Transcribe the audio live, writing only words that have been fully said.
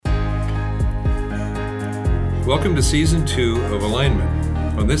Welcome to Season 2 of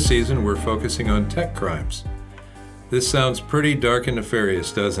Alignment. On this season, we're focusing on tech crimes. This sounds pretty dark and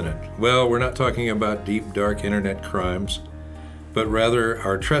nefarious, doesn't it? Well, we're not talking about deep, dark internet crimes, but rather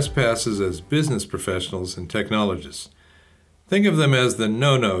our trespasses as business professionals and technologists. Think of them as the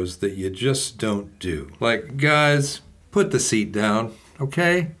no-nos that you just don't do. Like, guys, put the seat down,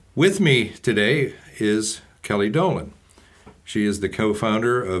 okay? With me today is Kelly Dolan. She is the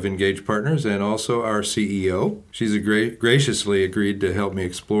co-founder of Engage Partners and also our CEO. She's graciously agreed to help me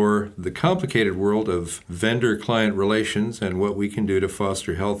explore the complicated world of vendor-client relations and what we can do to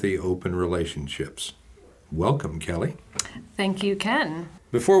foster healthy, open relationships. Welcome, Kelly. Thank you, Ken.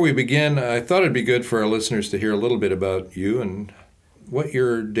 Before we begin, I thought it'd be good for our listeners to hear a little bit about you and what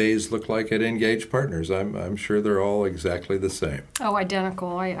your days look like at Engage Partners. I'm sure they're all exactly the same. Oh,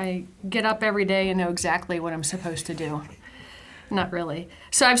 identical. I get up every day and know exactly what I'm supposed to do. Not really.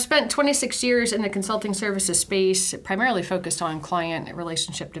 So I've spent 26 years in the consulting services space, primarily focused on client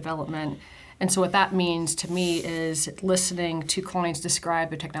relationship development. And so what that means to me is listening to clients describe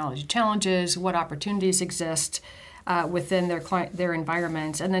their technology challenges, what opportunities exist within their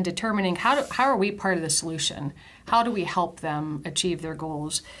environments, and then determining how are we part of the solution? How do we help them achieve their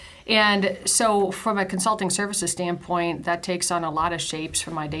goals? And so from a consulting services standpoint, that takes on a lot of shapes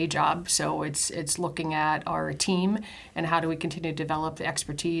from my day job. So it's looking at our team and how do we continue to develop the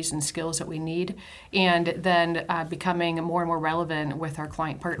expertise and skills that we need, and then becoming more and more relevant with our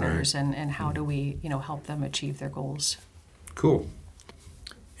client partners, right. and how do we help them achieve their goals. Cool.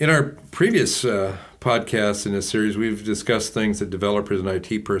 In our previous podcasts in this series, we've discussed things that developers and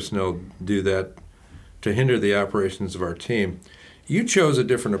IT personnel do that to hinder the operations of our team. You chose a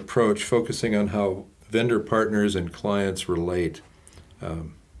different approach, focusing on how vendor partners and clients relate.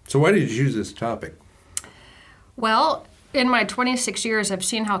 So why did you choose this topic? Well, in my 26 years, I've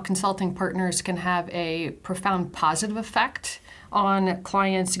seen how consulting partners can have a profound positive effect on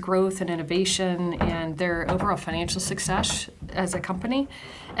clients' growth and innovation and their overall financial success as a company,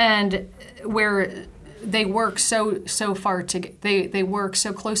 and where they work they work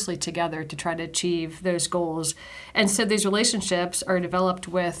so closely together to try to achieve those goals. And so these relationships are developed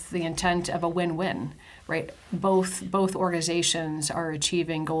with the intent of a win-win, right? Both organizations are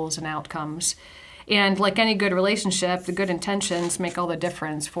achieving goals and outcomes. And like any good relationship, the good intentions make all the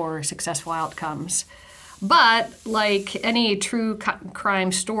difference for successful outcomes. But like any true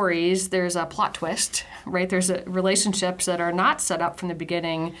crime stories, there's a plot twist, right? There's relationships that are not set up from the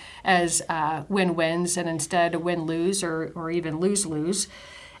beginning as win-wins and instead a win-lose or even lose-lose.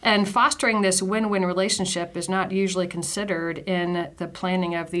 And fostering this win-win relationship is not usually considered in the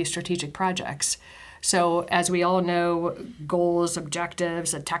planning of these strategic projects. So as we all know, goals,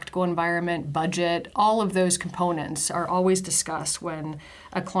 objectives, a tactical environment, budget, all of those components are always discussed when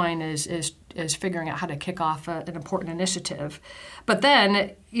a client is figuring out how to kick off an important initiative. But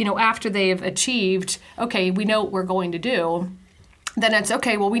then, after they've achieved, okay, we know what we're going to do, then it's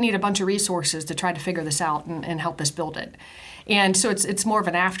okay, well, we need a bunch of resources to try to figure this out and help us build it. And so it's more of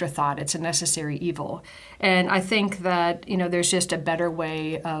an afterthought. It's a necessary evil. And I think that, there's just a better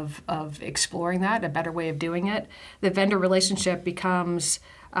way of exploring that, a better way of doing it. The vendor relationship becomes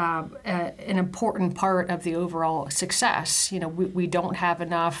an important part of the overall success. We don't have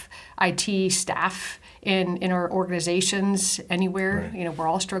enough IT staff in our organizations anywhere. Right. We're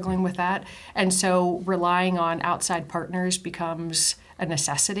all struggling with that. And so relying on outside partners becomes a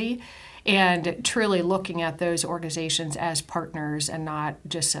necessity. And truly looking at those organizations as partners and not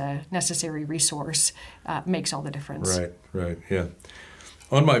just a necessary resource makes all the difference. Right, yeah.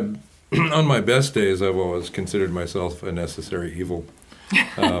 On my best days, I've always considered myself a necessary evil,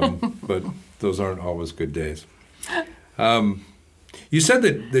 but those aren't always good days. You said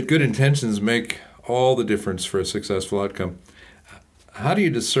that good intentions make all the difference for a successful outcome. How do you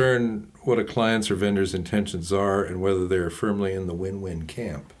discern what a client's or vendor's intentions are and whether they're firmly in the win-win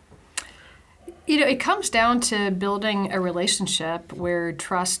camp? It comes down to building a relationship where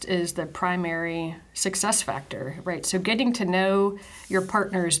trust is the primary success factor, right? So getting to know your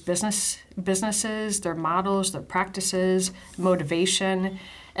partner's businesses, their models, their practices, motivation,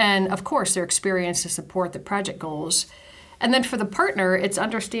 and of course their experience to support the project goals. And then for the partner, it's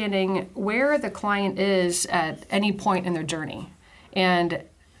understanding where the client is at any point in their journey and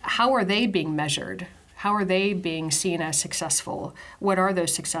how are they being measured. How are they being seen as successful? What are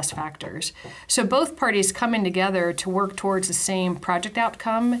those success factors? So both parties coming together to work towards the same project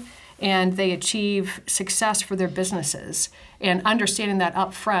outcome, and they achieve success for their businesses. And understanding that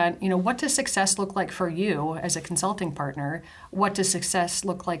up front, what does success look like for you as a consulting partner? What does success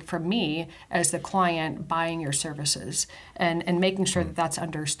look like for me as the client buying your services? And making sure that that's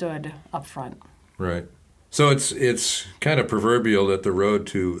understood up front. Right. So it's kind of proverbial that the road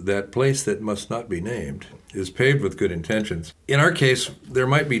to that place that must not be named is paved with good intentions. In our case, there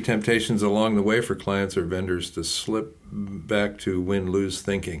might be temptations along the way for clients or vendors to slip back to win-lose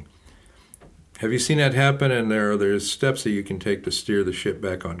thinking. Have you seen that happen? And there's steps that you can take to steer the ship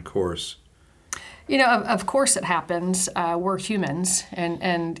back on course. Of course it happens. We're humans,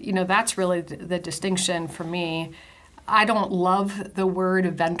 and that's really the distinction for me. I don't love the word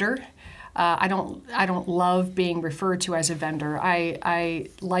vendor. I don't love being referred to as a vendor. I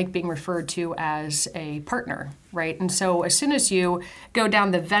like being referred to as a partner, right? And so as soon as you go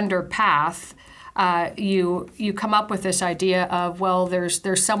down the vendor path, you come up with this idea of, well,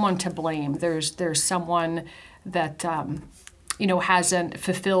 there's someone to blame. There's someone that hasn't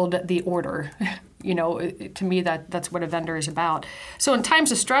fulfilled the order. To me, that's what a vendor is about. So in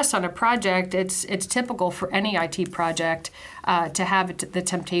times of stress on a project, it's typical for any IT project to have the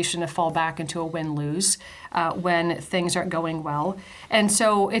temptation to fall back into a win-lose when things aren't going well. And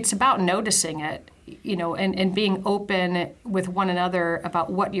so it's about noticing it, and being open with one another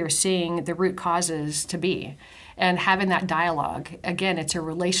about what you're seeing the root causes to be. And having that dialogue. Again, it's a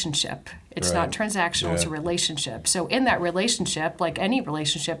relationship. It's not transactional, It's a relationship. So in that relationship, like any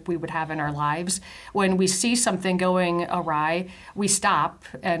relationship we would have in our lives, when we see something going awry, we stop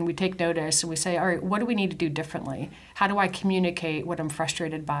and we take notice and we say, all right, what do we need to do differently? How do I communicate what I'm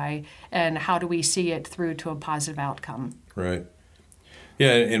frustrated by? And how do we see it through to a positive outcome? Right.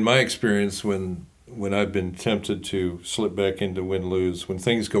 Yeah, in my experience, when I've been tempted to slip back into win-lose, when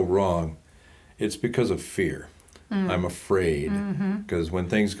things go wrong, it's because of fear. I'm afraid because when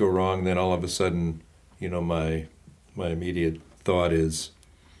things go wrong, then all of a sudden, my immediate thought is,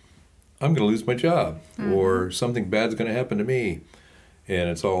 I'm going to lose my job or something bad's going to happen to me, and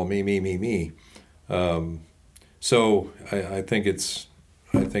it's all me. So I think it's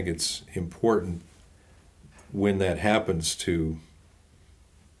important when that happens to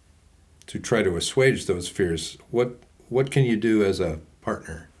try to assuage those fears. What can you do as a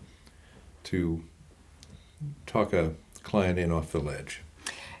partner to talk a client in off the ledge?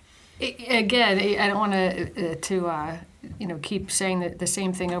 Again, I don't want to keep saying the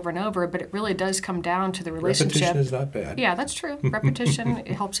same thing over and over, but it really does come down to the relationship. Repetition is not bad. Yeah, that's true. Repetition,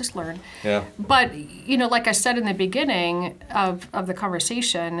 it helps us learn. Yeah. But, like I said in the beginning of the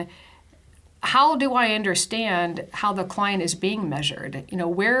conversation, how do I understand how the client is being measured?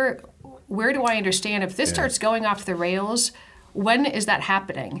 Where do I understand if this starts going off the rails, when is that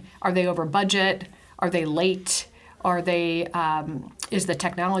happening? Are they over budget? Are they late? Are they? Is the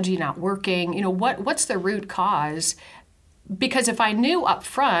technology not working? What's the root cause? Because if I knew up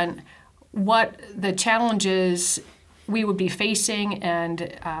front what the challenges we would be facing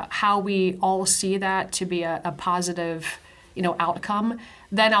and how we all see that to be a positive, outcome,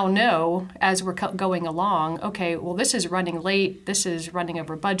 then I'll know as we're going along, okay, well, this is running late, this is running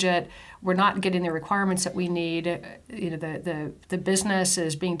over budget, we're not getting the requirements that we need, the business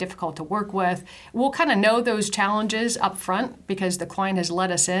is being difficult to work with. We'll kind of know those challenges up front because the client has let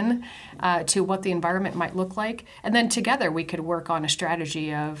us in to what the environment might look like. And then together we could work on a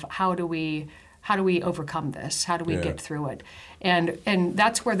strategy of how do we overcome this? How do we get through it? And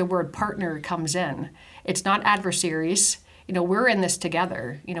that's where the word partner comes in. It's not adversaries. We're in this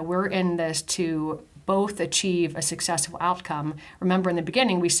together. We're in this to both achieve a successful outcome. Remember in the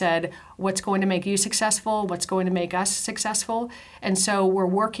beginning we said, what's going to make you successful? What's going to make us successful? And so we're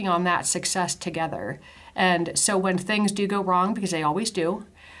working on that success together. And so when things do go wrong, because they always do,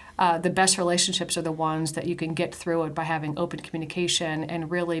 the best relationships are the ones that you can get through it by having open communication and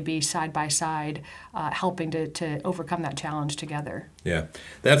really be side by side, helping to overcome that challenge together. Yeah,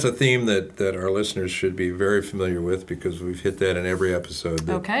 that's a theme that our listeners should be very familiar with because we've hit that in every episode.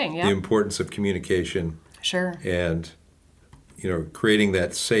 The importance of communication. Sure. And, creating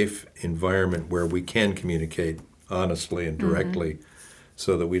that safe environment where we can communicate honestly and directly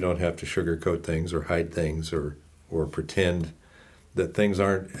so that we don't have to sugarcoat things or hide things or pretend that things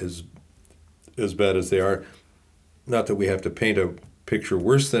aren't as bad as they are. Not that we have to paint a picture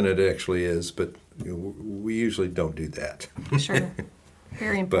worse than it actually is, but we usually don't do that. Sure.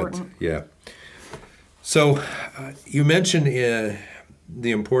 Very important. But, yeah. So you mentioned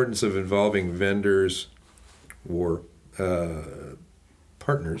the importance of involving vendors or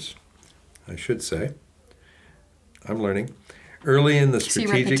partners, I should say. I'm learning. Early in the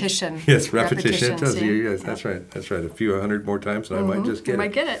strategic... See, repetition. Yes, repetition. It does. Yes, that's right. That's right. A few hundred more times and I might just get it. You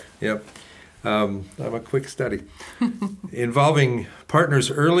might get it. Yep. I'm a quick study. Involving partners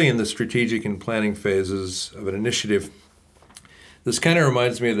early in the strategic and planning phases of an initiative. This kind of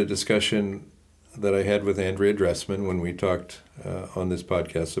reminds me of the discussion that I had with Andrea Dressman when we talked on this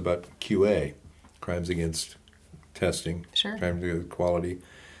podcast about QA, crimes against testing, Sure. crimes against quality,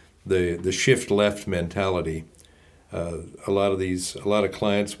 the shift left mentality. A lot of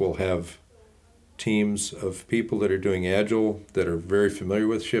clients will have teams of people that are doing agile that are very familiar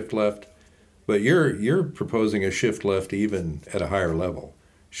with shift left, but you're proposing a shift left even at a higher level.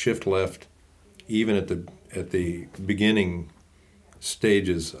 Shift left even at the beginning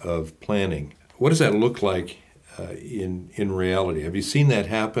stages of planning. What does that look like in reality? Have you seen that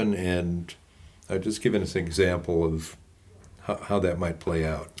happen? And just giving us an example of how that might play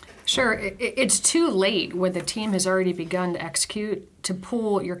out. Sure. It's too late when the team has already begun to execute to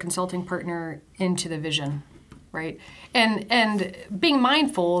pull your consulting partner into the vision, right? And being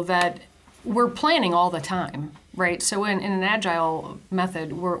mindful that we're planning all the time, right? So in an agile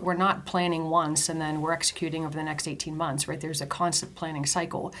method, we're not planning once and then we're executing over the next 18 months, right? There's a constant planning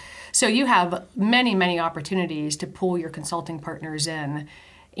cycle. So you have many, many opportunities to pull your consulting partners in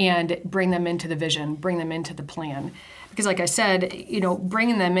and bring them into the vision, bring them into the plan. Because like I said,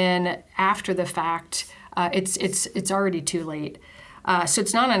 bringing them in after the fact, it's already too late. So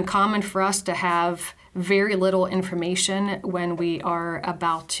it's not uncommon for us to have very little information when we are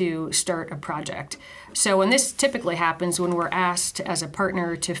about to start a project. So, and this typically happens when we're asked as a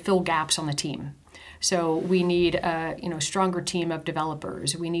partner to fill gaps on the team. So we need a stronger team of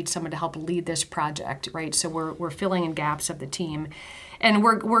developers. We need someone to help lead this project, right? So we're filling in gaps of the team. And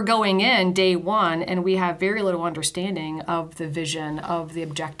we're going in day one, and we have very little understanding of the vision, of the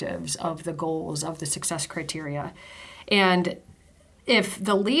objectives, of the goals, of the success criteria. And if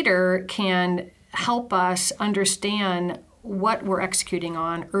the leader can help us understand what we're executing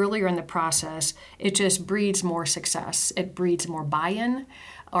on earlier in the process, it just breeds more success. It breeds more buy-in.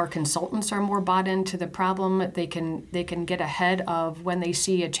 Our consultants are more bought into the problem. They can get ahead of when they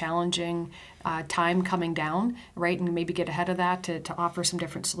see a challenging time coming down, right, and maybe get ahead of that to offer some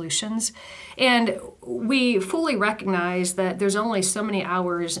different solutions. And we fully recognize that there's only so many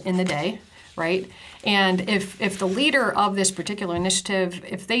hours in the day, right? And if the leader of this particular initiative,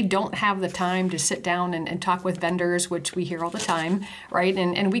 if they don't have the time to sit down and talk with vendors, which we hear all the time, right,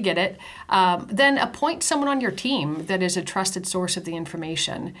 and we get it, then appoint someone on your team that is a trusted source of the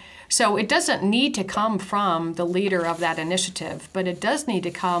information. So it doesn't need to come from the leader of that initiative, but it does need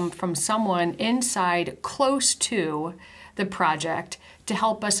to come from someone inside close to the project to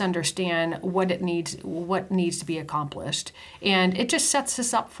help us understand what needs to be accomplished. And it just sets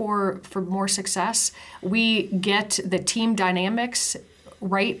us up for more success. We get the team dynamics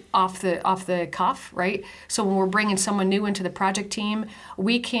right off the cuff, right? So when we're bringing someone new into the project team,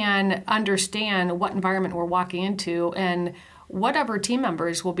 we can understand what environment we're walking into and whatever team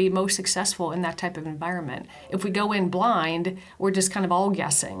members will be most successful in that type of environment. If we go in blind, we're just kind of all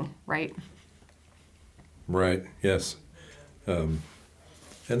guessing, right? Right, yes. And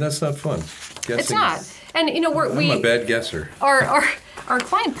that's not fun. Guessing. It's not. And I'm a bad guesser. Our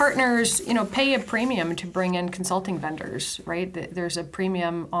client partners, pay a premium to bring in consulting vendors, right? There's a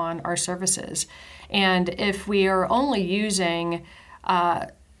premium on our services. And if we are only using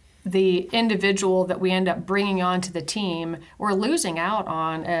the individual that we end up bringing onto the team, we're losing out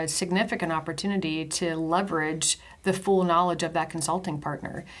on a significant opportunity to leverage the full knowledge of that consulting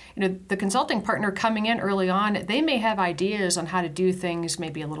partner. The consulting partner coming in early on, they may have ideas on how to do things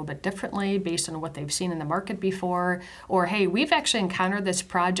maybe a little bit differently based on what they've seen in the market before, or hey, we've actually encountered this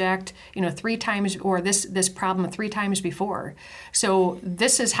project, 3 times, or this problem 3 times before. So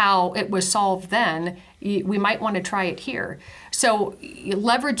this is how it was solved then. We might want to try it here. So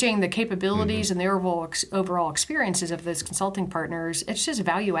leveraging the capabilities and the overall experiences of those consulting partners, it's just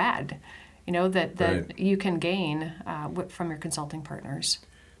value add, that right. You can gain from your consulting partners.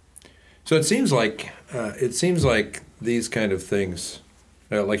 So it seems like these kind of things,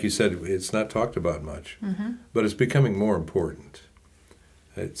 like you said, it's not talked about much, but it's becoming more important.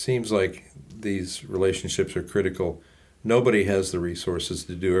 It seems like these relationships are critical. Nobody has the resources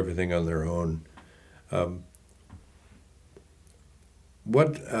to do everything on their own.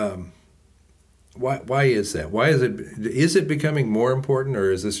 Why is that? Why is it becoming more important, or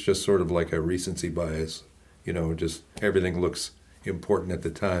is this just sort of like a recency bias? Just everything looks important at the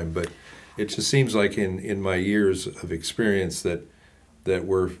time. But it just seems like in my years of experience that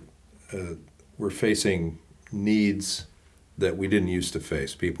we're facing needs that we didn't used to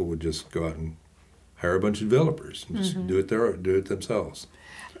face. People would just go out and hire a bunch of developers and just do it themselves.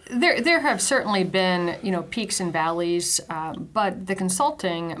 There have certainly been, peaks and valleys, but the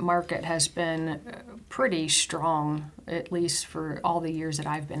consulting market has been pretty strong, at least for all the years that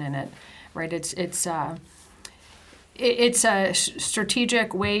I've been in it. Right? It's a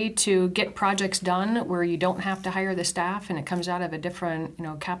strategic way to get projects done where you don't have to hire the staff, and it comes out of a different,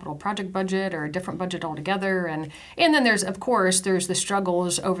 capital project budget or a different budget altogether. And then there's the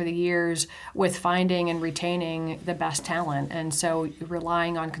struggles over the years with finding and retaining the best talent. And so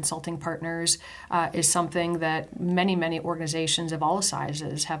relying on consulting partners is something that many organizations of all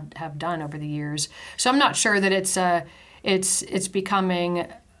sizes have done over the years. So I'm not sure that it's becoming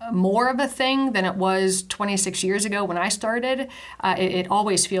more of a thing than it was 26 years ago when I started. It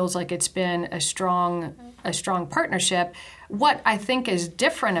always feels like it's been a strong partnership. What I think is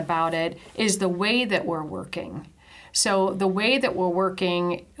different about it is the way that we're working. So the way that we're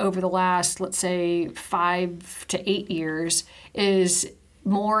working over the last, let's say, 5 to 8 years is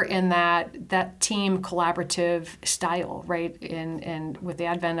more in that team collaborative style, right? And with the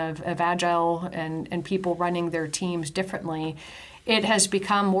advent of Agile and people running their teams differently, it has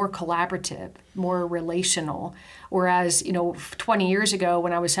become more collaborative, more relational. Whereas, 20 years ago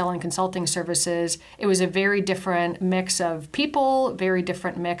when I was selling consulting services, it was a very different mix of people, very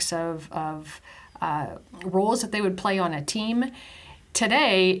different mix of roles that they would play on a team.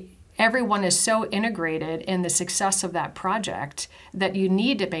 Today, everyone is so integrated in the success of that project that you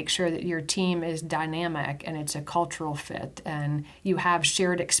need to make sure that your team is dynamic and it's a cultural fit and you have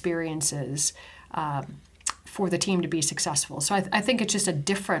shared experiences for the team to be successul. So I think it's just a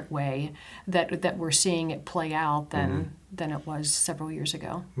different way that we're seeing it play out than it was several years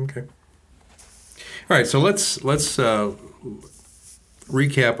ago. Okay. All right, so let's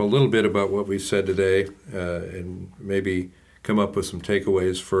recap a little bit about what we said today and maybe come up with some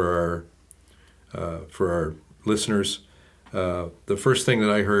takeaways for our listeners. The first thing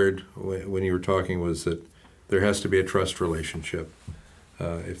that I heard when you were talking was that there has to be a trust relationship.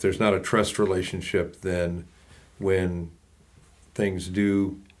 If there's not a trust relationship, then when things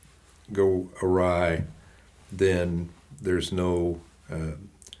do go awry, then there's no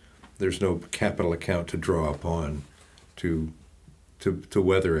capital account to draw upon to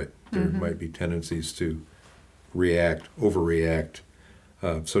weather it. There might be tendencies to overreact.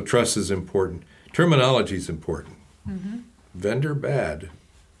 So trust is important. Terminology is important. Vendor bad,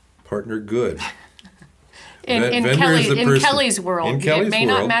 partner good. In Kelly's world, it may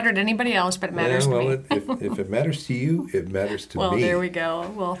not matter to anybody else, but it matters to me. If it matters to you, it matters to me. Well, there we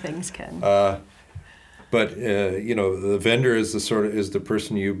go. Well, things can. But the vendor is the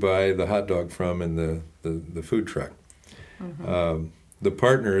person you buy the hot dog from in the food truck. The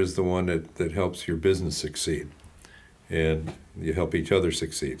partner is the one that helps your business succeed, and you help each other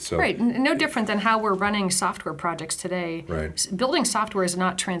succeed. So right, no different than how we're running software projects today. Right. Building software is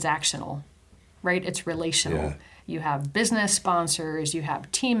not transactional, right? It's relational. Yeah. You have business sponsors, you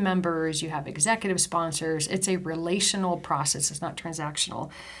have team members, you have executive sponsors. It's a relational process. It's not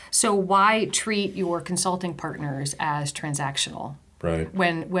transactional. So why treat your consulting partners as transactional? Right.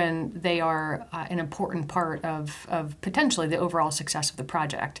 When they are an important part of potentially the overall success of the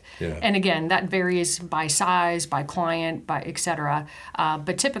project. Yeah. And again, that varies by size, by client, by et cetera.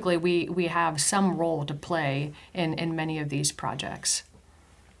 But typically we have some role to play in many of these projects.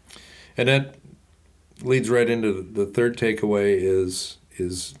 And that leads right into the third takeaway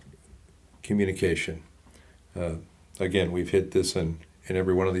is communication. Again, we've hit this in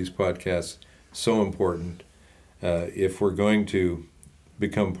every one of these podcasts. So important. If we're going to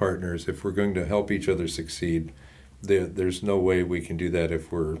become partners, if we're going to help each other succeed, there's no way we can do that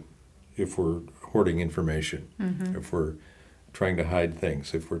if we're hoarding information, if we're trying to hide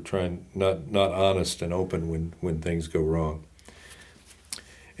things, if we're trying not honest and open when things go wrong.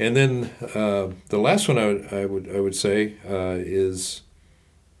 And then the last one I would say is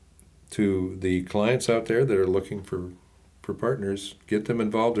to the clients out there that are looking for partners, get them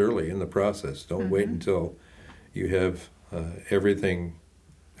involved early in the process. Don't wait until you have everything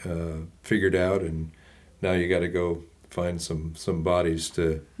figured out and now you got to go find some bodies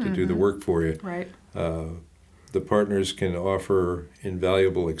to do the work for you. Right. The partners can offer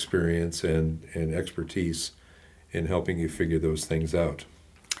invaluable experience and expertise in helping you figure those things out.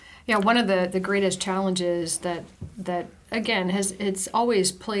 Yeah, one of the greatest challenges that again it's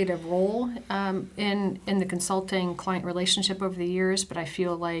always played a role in the consulting client relationship over the years, but I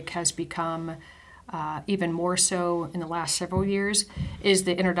feel like has become even more so in the last several years, is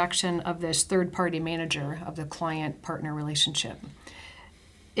the introduction of this third-party manager of the client-partner relationship.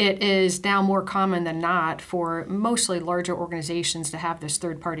 It is now more common than not for mostly larger organizations to have this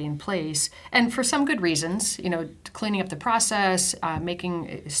third party in place, and for some good reasons, cleaning up the process,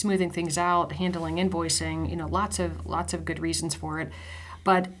 smoothing things out, handling invoicing, lots of good reasons for it.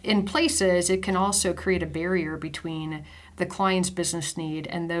 But in places, it can also create a barrier between the client's business need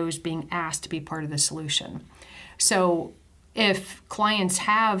and those being asked to be part of the solution. So if clients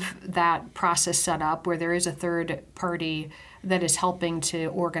have that process set up where there is a third party that is helping to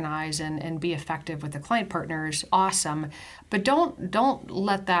organize and be effective with the client partners, awesome. But don't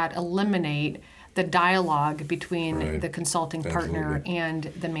let that eliminate the dialogue between the consulting partner and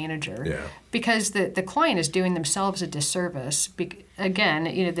the manager. Yeah. Because the client is doing themselves a disservice.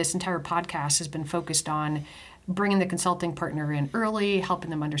 Again, this entire podcast has been focused on bringing the consulting partner in early,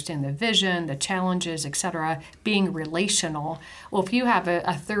 helping them understand the vision, the challenges, et cetera, being relational. Well, if you have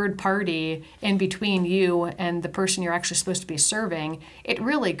a third party in between you and the person you're actually supposed to be serving, it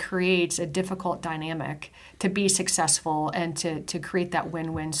really creates a difficult dynamic to be successful and to create that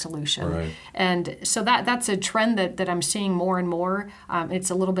win-win solution. Right. And so that's a trend that I'm seeing more and more.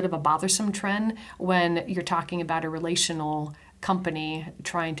 It's a little bit of a bothersome trend when you're talking about a relational company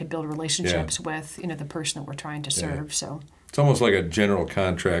trying to build relationships with the person that we're trying to serve. So it's almost like a general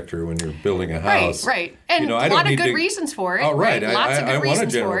contractor when you're building a house. Right. And a lot of good reasons for it. Oh, right. Lots of good I want a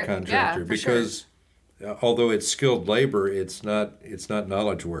reasons general for it. contractor because although it's skilled labor, it's not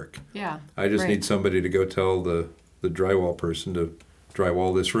knowledge work. Yeah. I just need somebody to go tell the drywall person to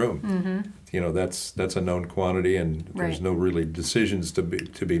drywall this room. Mm-hmm. That's a known quantity, and there's no really decisions to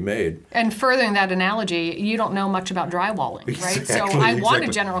be made. And furthering that analogy, you don't know much about drywalling, right? Exactly, so I want a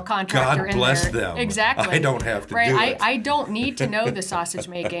general contractor in there. God bless them. Exactly. I don't have to do it. I don't need to know the sausage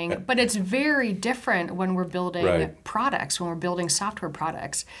making, but it's very different when we're building products, when we're building software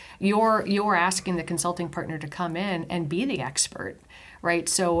products. You're asking the consulting partner to come in and be the expert. Right,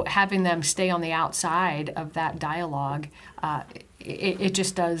 so having them stay on the outside of that dialogue, it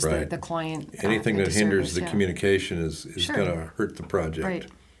just does the client anything that hinders the communication is going to hurt the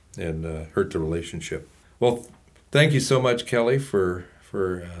project and hurt the relationship. Well, thank you so much, Kelly, for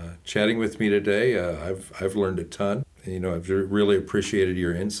chatting with me today. I've learned a ton. I've really appreciated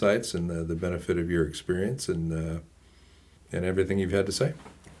your insights and the benefit of your experience and everything you've had to say.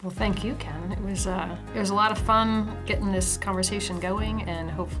 Well, thank you, Ken. It was a lot of fun getting this conversation going, and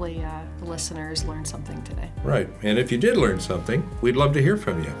hopefully the listeners learned something today. Right. And if you did learn something, we'd love to hear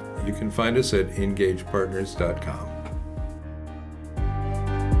from you. You can find us at engagepartners.com.